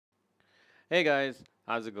Hey guys,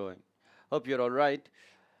 how's it going? Hope you're all right.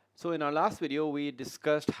 So in our last video, we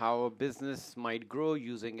discussed how a business might grow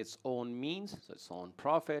using its own means, so its own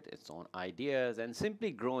profit, its own ideas, and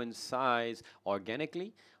simply grow in size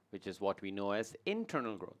organically, which is what we know as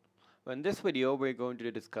internal growth. Well, in this video, we're going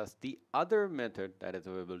to discuss the other method that is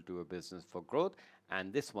available to a business for growth,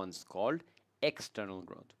 and this one's called external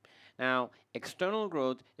growth. Now, external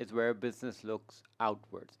growth is where a business looks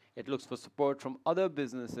outwards. It looks for support from other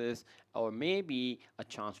businesses or maybe a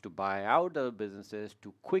chance to buy out other businesses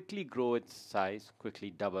to quickly grow its size, quickly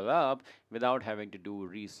double up without having to do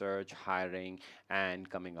research, hiring, and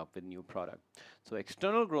coming up with new product. So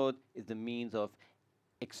external growth is the means of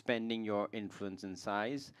expanding your influence and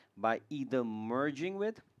size by either merging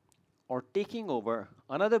with or taking over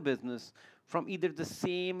another business from either the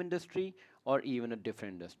same industry or even a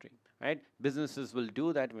different industry, right? Businesses will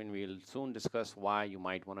do that when we'll soon discuss why you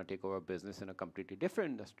might want to take over a business in a completely different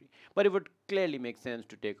industry. But it would clearly make sense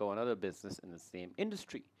to take over another business in the same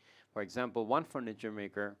industry. For example, one furniture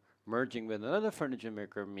maker merging with another furniture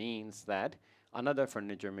maker means that another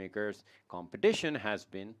furniture maker's competition has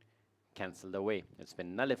been cancelled away. It's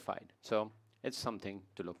been nullified. So it's something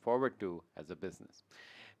to look forward to as a business.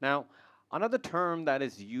 Now, another term that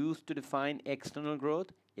is used to define external growth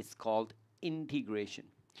is called integration.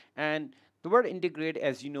 And the word integrate,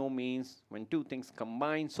 as you know, means when two things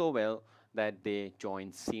combine so well that they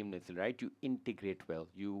join seamlessly, right? You integrate well,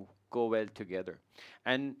 you go well together.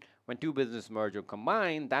 And when two businesses merge or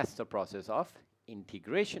combine, that's the process of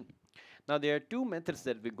integration. Now, there are two methods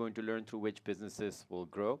that we're going to learn through which businesses will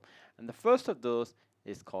grow. And the first of those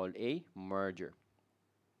is called a merger.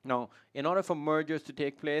 Now, in order for mergers to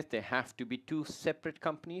take place, there have to be two separate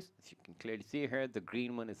companies. As you can clearly see here, the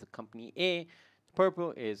green one is a company A, the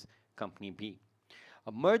purple is company B.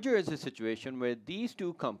 A merger is a situation where these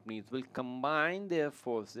two companies will combine their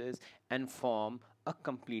forces and form a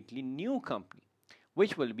completely new company,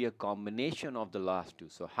 which will be a combination of the last two.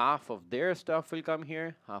 So half of their stuff will come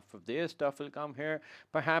here, half of their stuff will come here,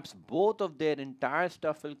 perhaps both of their entire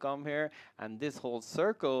stuff will come here, and this whole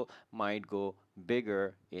circle might go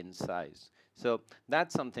bigger in size. So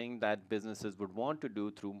that's something that businesses would want to do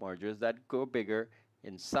through mergers that go bigger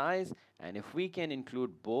in size, and if we can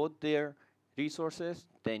include both their resources,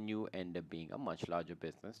 then you end up being a much larger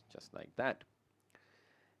business just like that.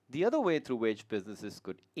 The other way through which businesses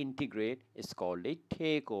could integrate is called a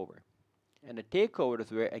takeover. And a takeover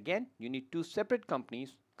is where, again, you need two separate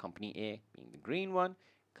companies, company A being the green one,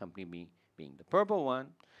 company B being the purple one.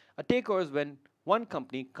 A takeover is when one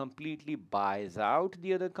company completely buys out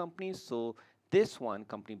the other company. So this one,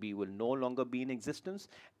 company B, will no longer be in existence,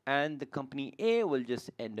 and the company A will just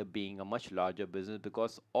end up being a much larger business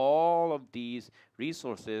because all of these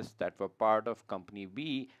resources that were part of company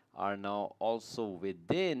B are now also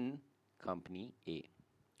within company A.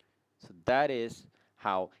 So that is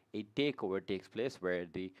how a takeover takes place, where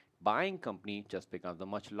the buying company just becomes a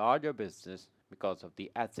much larger business because of the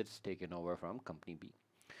assets taken over from company B.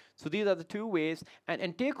 So these are the two ways,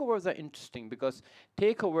 and takeovers are interesting because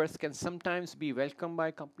takeovers can sometimes be welcomed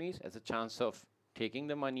by companies as a chance of taking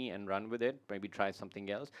the money and run with it, maybe try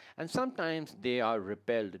something else. And sometimes they are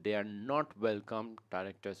repelled, they are not welcomed.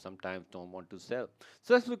 Directors sometimes don't want to sell.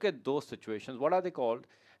 So let's look at those situations. What are they called,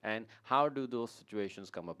 and how do those situations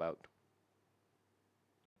come about?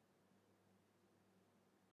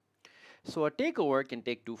 So a takeover can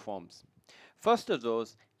take two forms. First of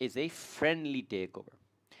those is a friendly takeover.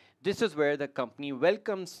 This is where the company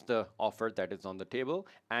welcomes the offer that is on the table,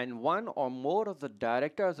 and one or more of the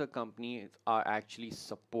directors of the company are actually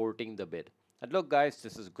supporting the bid. And look, guys,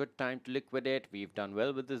 this is a good time to liquidate. We've done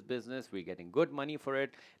well with this business. We're getting good money for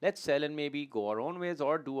it. Let's sell and maybe go our own ways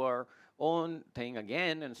or do our own thing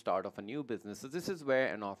again and start off a new business. So this is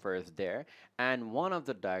where an offer is there, and one of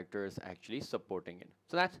the directors actually supporting it.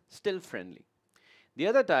 So that's still friendly. The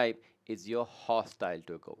other type is your hostile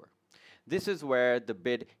takeover. This is where the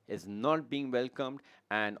bid is not being welcomed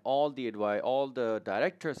and all the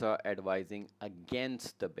directors are advising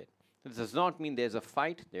against the bid. This does not mean there's a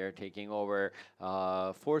fight, they're taking over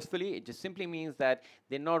forcefully. It just simply means that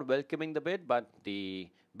they're not welcoming the bid, but the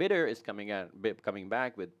bidder is coming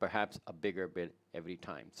back with perhaps a bigger bid every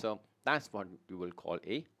time. So that's what we will call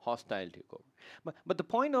a hostile takeover. But the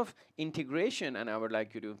point of integration, and I would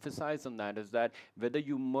like you to emphasize on that, is that whether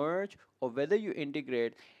you merge or whether you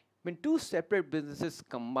integrate, when two separate businesses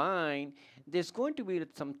combine, there's going to be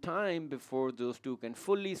some time before those two can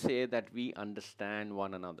fully say that we understand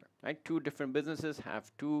one another, right? Two different businesses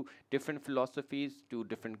have two different philosophies, two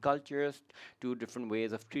different cultures, two different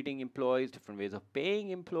ways of treating employees, different ways of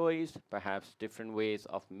paying employees, perhaps different ways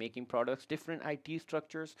of making products, different IT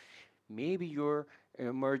structures. maybe you're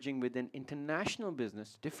merging with an international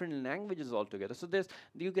business, different languages altogether. So there's,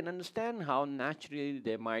 you can understand how naturally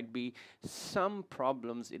there might be some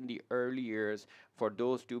problems in the early years for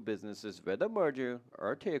those two businesses, whether merger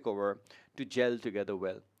or takeover, to gel together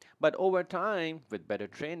well. But over time, with better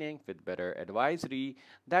training, with better advisory,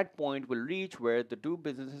 that point will reach where the two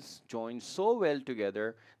businesses join so well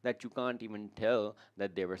together that you can't even tell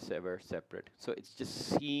that they were ever separate. So it's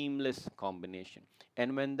just seamless combination.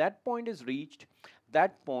 And when that point is reached,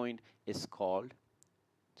 that point is called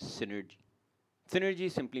synergy.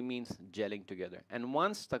 Synergy simply means gelling together. And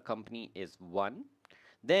once the company is one,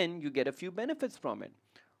 then you get a few benefits from it.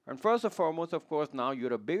 And first and foremost, of course, now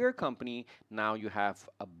you're a bigger company. Now you have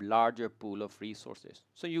a larger pool of resources.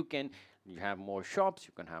 So you have more shops,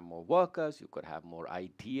 you can have more workers, you could have more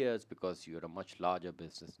ideas because you're a much larger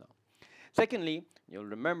business now. Secondly, you'll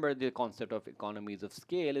remember the concept of economies of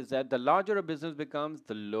scale is that the larger a business becomes,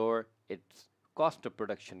 the lower its cost of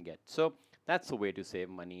production gets. So that's a way to save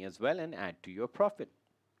money as well and add to your profit.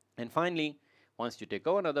 And finally, once you take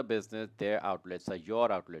over another business, their outlets are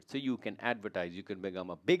your outlets. So you can advertise, you can become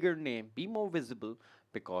a bigger name, be more visible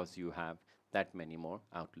because you have that many more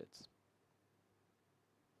outlets.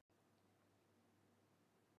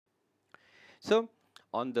 So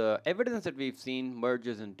on the evidence that we've seen,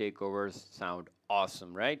 mergers and takeovers sound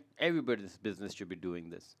awesome, right? Everybody's business should be doing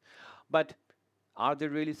this. But are they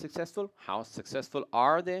really successful? How successful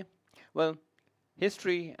are they? Well,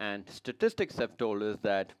 history and statistics have told us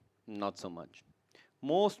that not so much.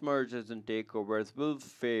 Most mergers and takeovers will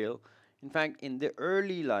fail, in fact, in the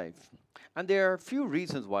early life. And there are a few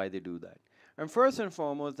reasons why they do that. And first and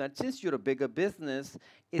foremost, that since you're a bigger business,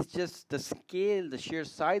 it's just the scale, the sheer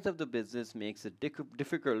size of the business makes it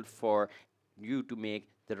difficult for you to make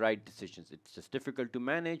the right decisions. It's just difficult to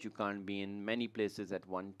manage. You can't be in many places at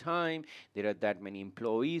one time. There are that many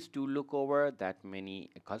employees to look over, that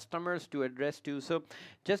many customers to address to. So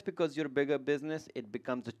just because you're a bigger business, it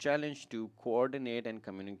becomes a challenge to coordinate and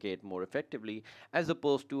communicate more effectively as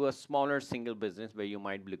opposed to a smaller single business where you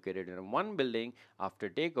might be located in one building. After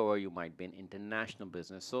takeover, you might be an international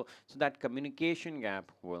business. So that communication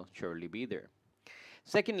gap will surely be there.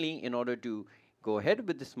 Secondly, in order to go ahead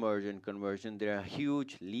with this merger and conversion, there are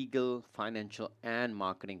huge legal, financial, and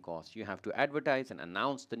marketing costs. You have to advertise and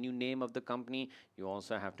announce the new name of the company. You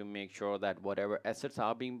also have to make sure that whatever assets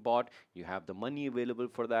are being bought, you have the money available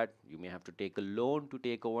for that. You may have to take a loan to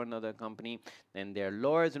take over another company. Then there are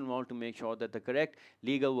lawyers involved to make sure that the correct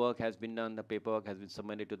legal work has been done, the paperwork has been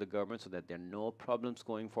submitted to the government so that there are no problems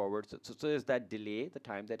going forward. So there's that delay, the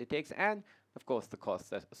time that it takes, and of course the costs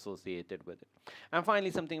that's associated with it. And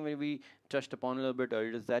finally, something we touched upon a little bit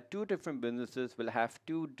earlier is that two different businesses will have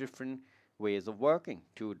two different ways of working,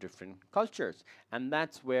 two different cultures, and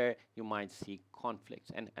that's where you might see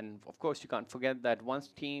conflicts. And of course, you can't forget that once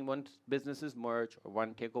businesses merge or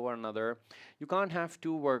one take over another, you can't have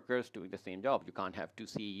two workers doing the same job. You can't have two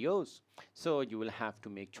CEOs. So you will have to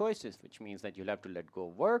make choices, which means that you'll have to let go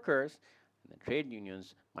of workers. And the trade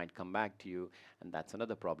unions might come back to you, and that's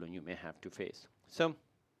another problem you may have to face. So,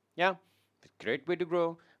 yeah, it's a great way to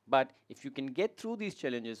grow. But if you can get through these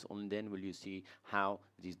challenges, only then will you see how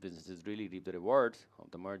these businesses really reap the rewards of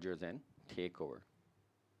the mergers and takeover.